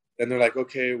then they're like,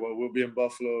 okay, well, we'll be in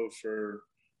Buffalo for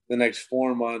the next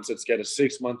 4 months. Let's get a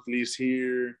 6-month lease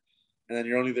here. And then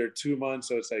you're only there 2 months.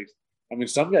 So it's like, I mean,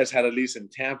 some guys had a lease in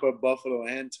Tampa, Buffalo,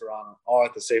 and Toronto all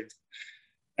at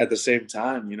the same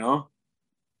time, you know?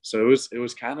 So it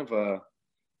was kind of a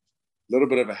little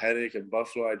bit of a headache. In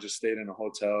Buffalo, I just stayed in a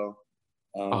hotel.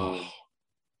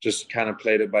 Just kind of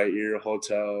played it by ear,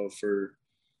 hotel for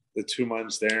the 2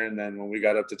 months there. And then when we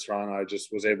got up to Toronto, I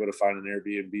just was able to find an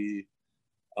Airbnb.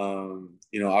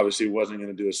 You know, obviously wasn't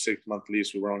going to do a 6-month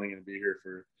lease. We were only going to be here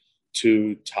for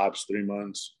 2, tops 3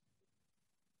 months.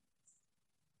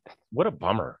 What a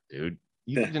bummer, dude.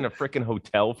 You lived in a freaking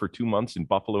hotel for 2 months in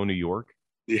Buffalo, New York?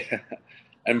 Yeah.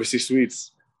 Embassy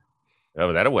Suites.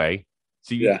 Oh, that away.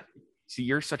 See,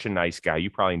 you're such a nice guy. You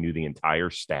probably knew the entire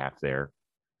staff there.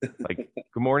 Like,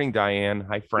 good morning, Diane.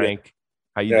 Hi, Frank. Yeah.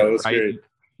 How you doing? It was great.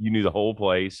 You knew the whole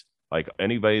place. Like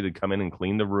anybody that come in and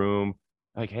clean the room.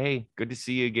 Like, hey, good to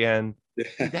see you again. Yeah.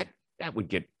 Dude, that would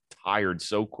get tired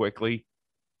so quickly.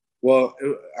 Well,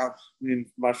 I mean,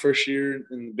 my first year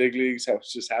in the big leagues, I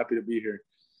was just happy to be here.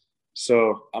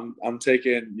 So I'm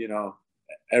taking, you know,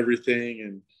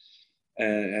 everything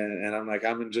and I'm like,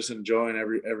 I'm just enjoying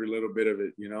every little bit of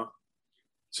it, you know.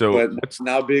 So, but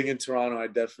now being in Toronto, I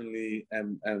definitely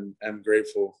am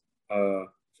grateful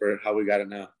for how we got it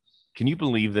now. Can you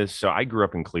believe this? So I grew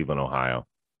up in Cleveland, Ohio,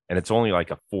 and it's only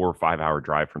like a 4 or 5 hour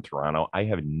drive from Toronto. I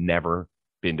have never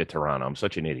been to Toronto. I'm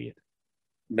such an idiot.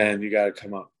 Man, you got to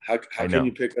come up. How I can know.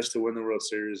 you pick us to win the World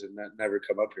Series and never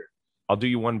come up here? I'll do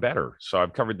you one better. So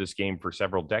I've covered this game for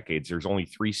several decades. There's only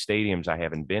 3 stadiums I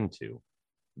haven't been to.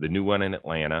 The new one in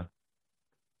Atlanta.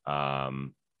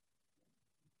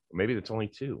 Maybe that's only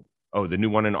 2. Oh, the new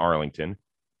one in Arlington,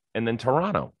 and then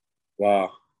Toronto.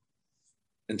 Wow.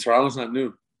 And Toronto's not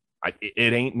new.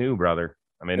 It ain't new, brother.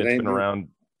 I mean, it's been new. around,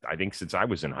 I think, since I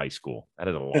was in high school. That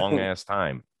is a long ass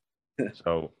time.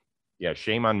 So, yeah,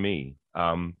 shame on me.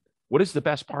 What is the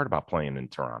best part about playing in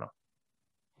Toronto?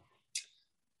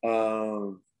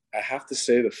 I have to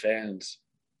say the fans.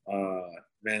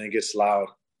 Man, it gets loud.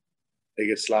 It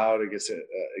gets loud. It gets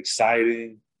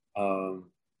exciting.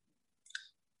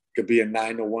 Could be a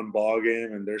 9-1 ball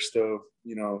game, and they're still,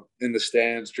 in the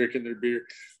stands drinking their beer,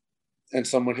 and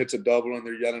someone hits a double, and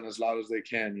they're yelling as loud as they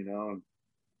can,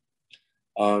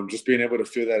 And just being able to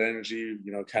feel that energy,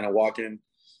 kind of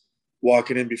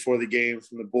walking in before the game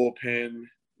from the bullpen,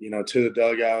 to the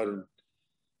dugout, and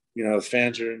the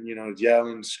fans are,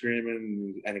 yelling,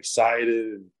 screaming, and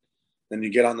excited, and then you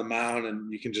get on the mound,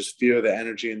 and you can just feel the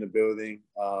energy in the building.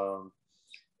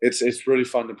 It's really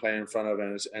fun to play in front of,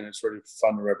 and it's really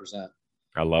fun to represent.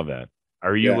 I love that.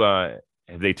 Are you?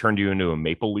 Have they turned you into a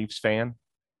Maple Leafs fan?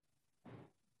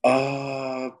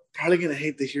 Probably gonna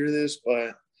hate to hear this,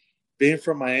 but being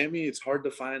from Miami, it's hard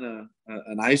to find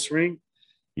an ice rink.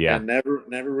 Yeah, and never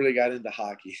really got into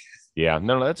hockey. Yeah,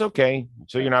 no, that's okay.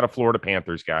 So you're not a Florida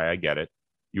Panthers guy. I get it.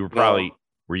 You were probably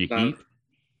were you Heat?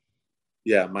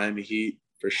 Yeah, Miami Heat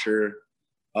for sure.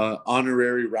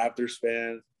 Honorary Raptors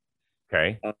fan.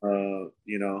 Okay. Got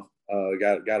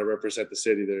to represent the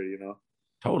city there,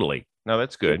 Totally. No,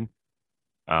 that's good.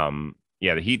 The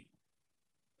Heat,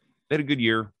 they had a good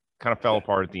year. Kind of fell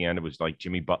apart at the end. It was like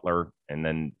Jimmy Butler, and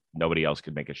then nobody else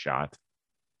could make a shot.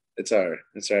 It's all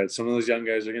right. Some of those young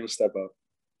guys are going to step up.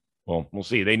 Well, we'll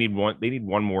see. They need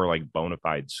one more like bona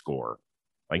fide score.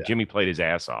 Like Jimmy played his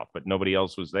ass off, but nobody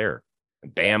else was there.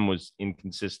 And Bam was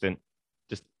inconsistent.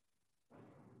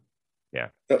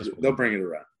 They'll bring it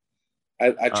around.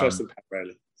 I trust them, Pat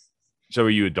Riley. So are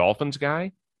you a Dolphins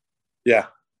guy? Yeah.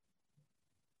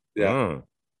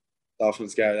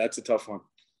 Dolphins guy. That's a tough one.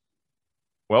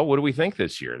 Well, what do we think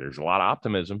this year? There's a lot of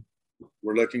optimism.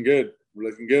 We're looking good.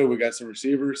 We got some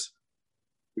receivers.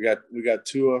 We got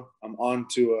Tua. I'm on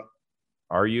Tua.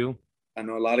 Are you? I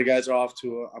know a lot of guys are off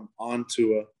Tua. I'm on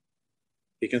Tua.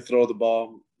 He can throw the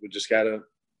ball. We gotta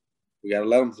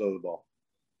let him throw the ball,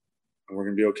 and we're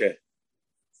gonna be okay.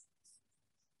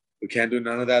 We can't do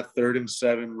none of that 3rd and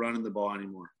 7 running the ball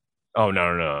anymore. Oh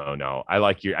no!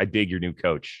 I dig your new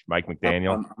coach, Mike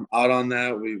McDaniel. I'm out on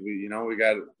that. We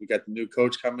got the new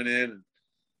coach coming in.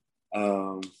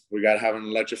 We got to have an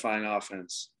electrifying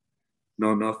offense.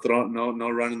 No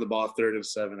running the ball 3rd and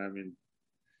 7. I mean,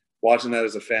 watching that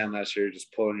as a fan last year,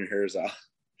 just pulling your hairs out.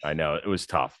 I know it was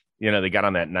tough. They got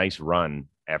on that nice run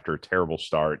after a terrible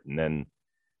start, and then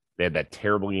they had that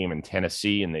terrible game in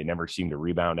Tennessee, and they never seemed to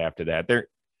rebound after that.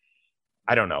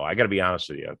 I don't know. I got to be honest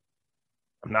with you.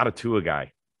 I'm not a Tua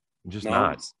guy. I'm just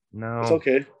not. No, it's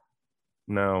okay.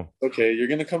 No. Okay, you're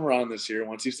gonna come around this year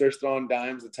once he starts throwing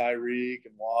dimes to Tyreek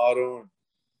and Waddle and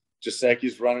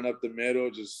Gesicki's running up the middle,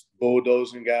 just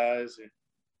bulldozing guys.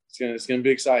 It's gonna be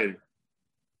exciting.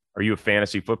 Are you a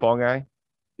fantasy football guy?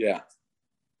 Yeah.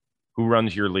 Who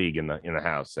runs your league in the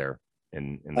house there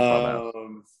in the clubhouse?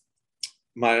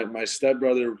 My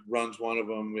stepbrother runs one of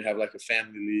them. We have like a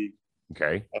family league.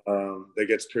 Okay. That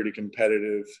gets pretty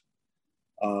competitive.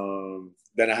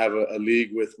 Then I have a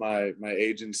league with my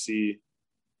agency,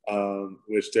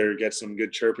 which there gets some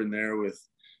good chirping there with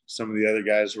some of the other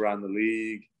guys around the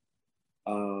league.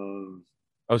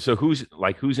 So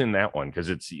who's in that one? Because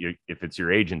if it's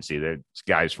your agency, there's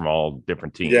guys from all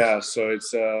different teams. Yeah, so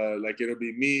it's it'll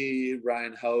be me,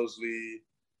 Ryan Housley,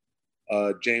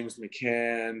 James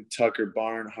McCann, Tucker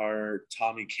Barnhart,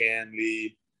 Tommy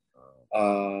Canley.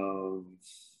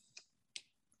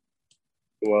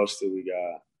 Who else do we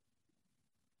got?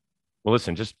 Well,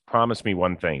 listen, just promise me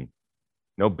one thing.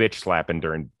 No bitch slapping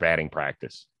during batting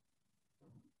practice.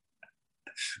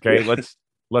 Okay, yeah. let's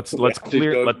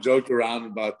clear. Let's joke around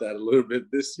about that a little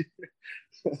bit this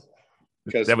year.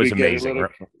 That was amazing.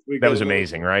 That was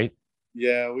amazing, right?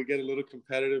 Yeah, we get a little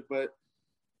competitive, but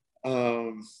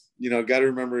got to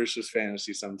remember it's just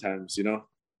fantasy sometimes,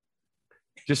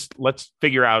 Just let's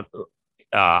figure out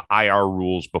IR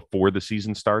rules before the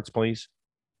season starts, please.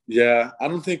 Yeah, I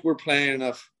don't think we're playing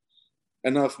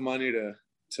enough money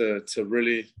to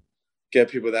really get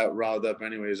people that riled up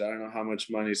anyways. I don't know how much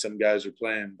money some guys are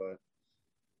playing, but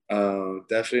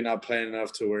Definitely not playing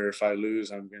enough to where if I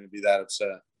lose, I'm going to be that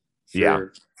upset Yeah.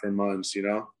 for months, you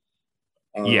know?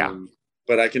 Yeah.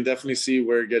 But I can definitely see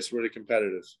where it gets really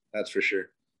competitive. That's for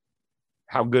sure.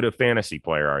 How good a fantasy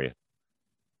player are you?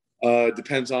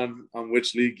 Depends on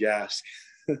which league you ask.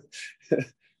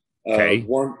 Okay.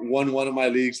 Won one of my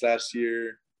leagues last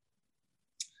year.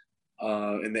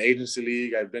 In the agency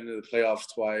league, I've been to the playoffs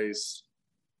twice.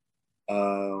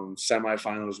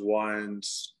 Semifinals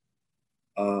once.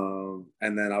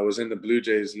 And then I was in the Blue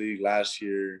Jays league last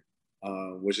year,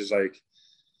 which is like,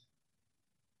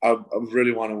 I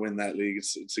really want to win that league.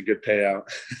 It's a good payout.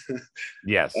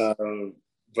 Yes.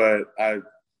 But I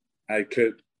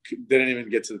didn't even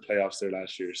get to the playoffs there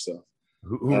last year. So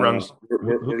who runs?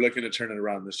 We're looking to turn it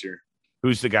around this year.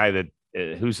 Who's the guy that?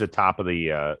 Who's the top of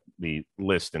the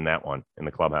list in that one in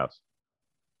the clubhouse?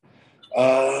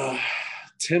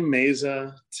 Tim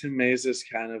Meza. Tim Meza's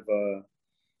kind of a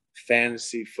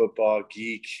fantasy football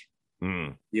geek.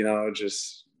 You know,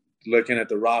 just looking at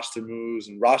the roster moves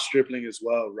and Ross Stripling as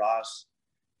well. Ross,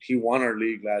 he won our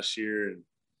league last year,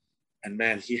 and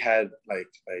man, he had like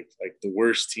the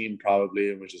worst team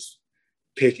probably, and was just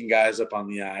picking guys up on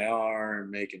the IR and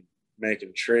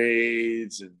making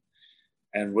trades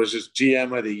and was just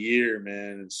GM of the year,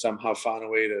 man, and somehow found a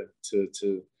way to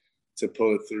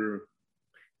pull it through.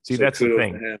 See, so that's the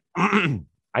thing.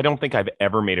 I don't think I've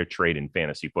ever made a trade in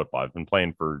fantasy football. I've been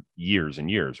playing for years and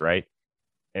years, right?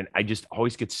 And I just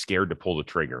always get scared to pull the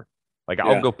trigger. Like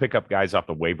I'll go pick up guys off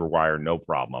the waiver wire, no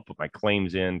problem. I'll put my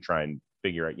claims in, try and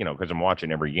figure out, because I'm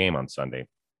watching every game on Sunday.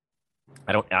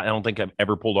 I don't think I've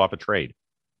ever pulled off a trade.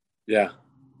 Yeah.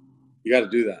 You got to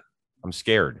do that. I'm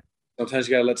scared. Sometimes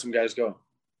you got to let some guys go.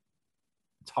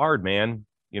 It's hard, man.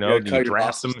 You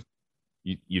draft them.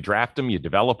 You draft them, you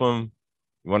develop them.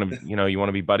 You want to, you want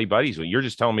to be buddies. Well, you're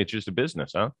just telling me it's just a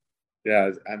business, huh?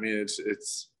 Yeah. I mean,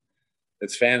 it's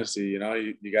fantasy, you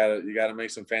gotta make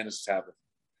some fantasies happen.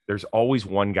 There's always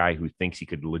one guy who thinks he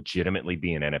could legitimately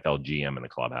be an NFL GM in the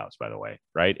clubhouse, by the way,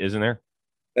 right? Isn't there?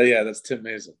 Yeah, that's Tim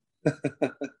Mason.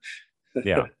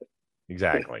 Yeah,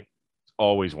 exactly. There's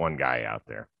always one guy out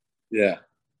there. Yeah.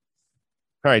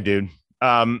 All right, dude.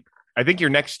 I think your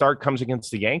next start comes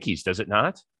against the Yankees, does it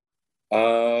not?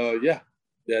 Yeah,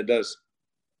 it does.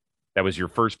 That was your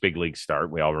first big league start.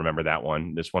 We all remember that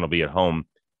one. This one will be at home.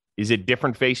 Is it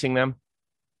different facing them?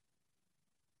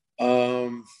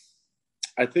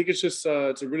 I think it's just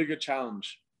it's a really good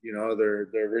challenge. They're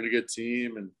a really good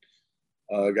team, and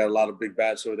got a lot of big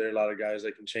bats over there. A lot of guys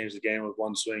that can change the game with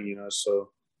one swing. So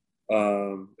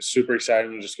it's super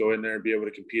exciting to just go in there and be able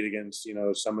to compete against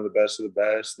some of the best,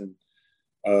 and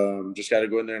just got to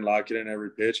go in there and lock it in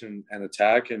every pitch and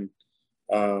attack and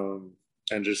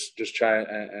just try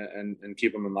and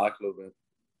keep them in lock a little bit.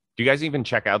 Do you guys even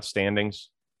check out standings?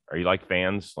 Are you like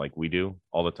fans like we do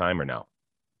all the time or no?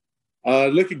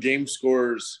 Look at game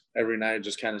scores every night,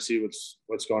 just kind of see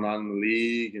what's going on in the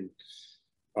league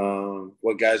and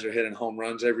what guys are hitting home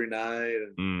runs every night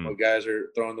and what guys are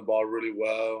throwing the ball really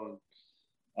well.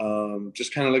 And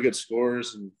just kind of look at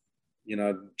scores and,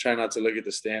 try not to look at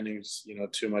the standings,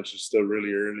 too much. It's still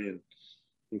really early and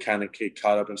kind of get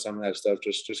caught up in some of that stuff.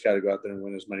 Just got to go out there and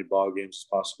win as many ball games as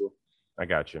possible. I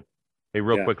got you. Hey,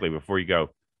 real quickly before you go,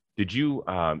 did you,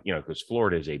 because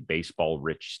Florida is a baseball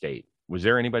rich state. Was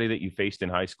there anybody that you faced in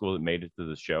high school that made it to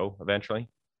the show eventually?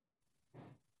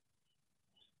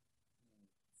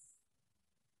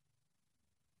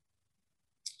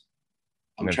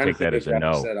 I'm going to take that as a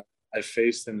no. I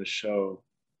faced in the show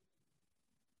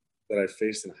that I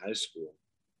faced in high school.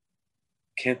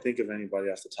 Can't think of anybody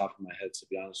off the top of my head, to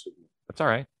be honest with you. That's all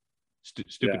right.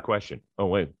 Stupid question. Oh,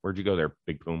 wait. Where'd you go there,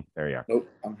 Big Poom? There you are. Nope,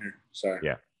 I'm here. Sorry.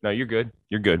 Yeah. No, you're good.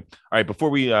 You're good. All right. Before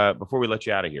we let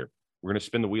you out of here, we're going to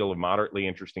spin the wheel of moderately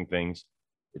interesting things.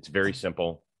 It's very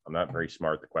simple. I'm not very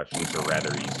smart. The questions are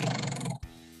rather easy.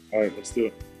 All right, let's do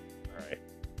it. All right.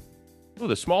 Oh,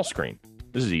 the small screen.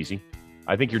 This is easy.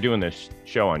 I think you're doing this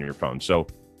show on your phone. So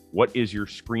what is your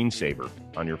screensaver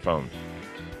on your phone?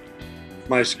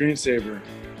 My screensaver.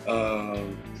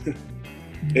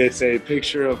 It's a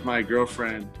picture of my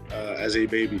girlfriend as a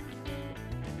baby.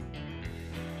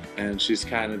 And she's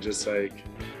kind of just like...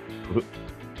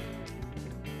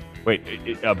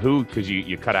 Wait, of who? Because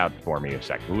you cut out for me a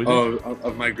second. Who is it?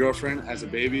 Of my girlfriend as a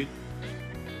baby.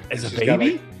 As a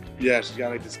baby? She's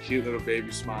got like this cute little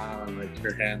baby smile and like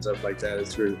her hands up like that.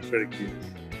 It's pretty cute.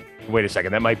 Wait a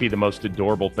second. That might be the most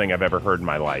adorable thing I've ever heard in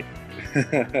my life.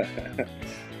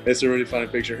 It's a really funny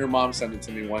picture. Her mom sent it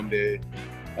to me one day,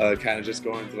 kind of just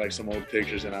going through like some old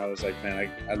pictures, and I was like, man,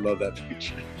 I love that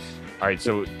picture. All right,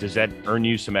 so does that earn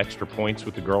you some extra points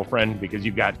with the girlfriend? Because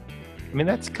you've got I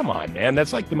mean, come on, man.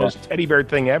 That's like the most teddy bear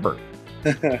thing ever.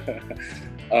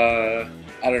 I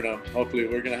don't know. Hopefully,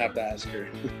 we're gonna have to ask her.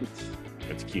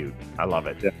 It's cute. I love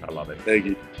it. Yeah. I love it. Thank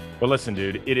you. Well, listen,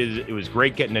 dude, it was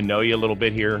great getting to know you a little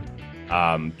bit here.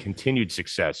 Continued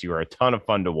success. You are a ton of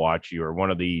fun to watch. You are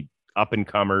one of the up and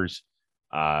comers.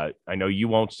 I know you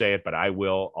won't say it, but I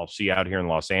will. I'll see you out here in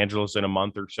Los Angeles in a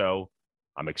month or so.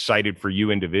 I'm excited for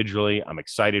you individually. I'm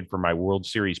excited for my World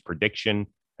Series prediction.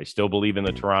 I still believe in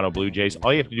the Toronto Blue Jays.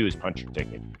 All you have to do is punch your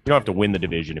ticket. You don't have to win the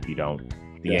division if you don't.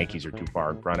 The Yankees are too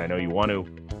far in front. I know you want to,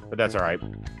 but that's all right.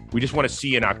 We just want to see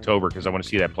you in October because I want to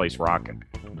see that place rocking.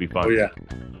 It'll be fun. Oh, yeah.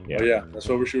 Oh, yeah. That's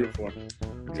what we're shooting for.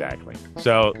 Exactly.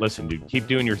 So, listen, dude, keep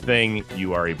doing your thing.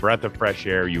 You are a breath of fresh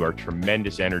air. You are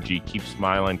tremendous energy. Keep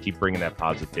smiling. Keep bringing that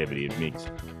positivity. It makes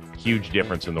a huge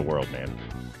difference in the world, man.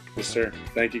 Yes, sir.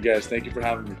 Thank you, guys. Thank you for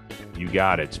having me. You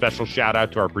got it. Special shout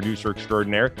out to our producer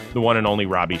extraordinaire, the one and only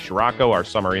Robbie Scirocco, our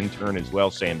summer intern as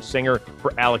well, Sam Singer,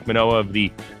 for Alek Manoah of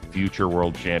the future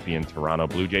world champion Toronto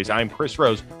Blue Jays. I'm Chris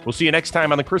Rose. We'll see you next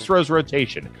time on the Chris Rose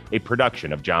Rotation, a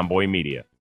production of John Boy Media.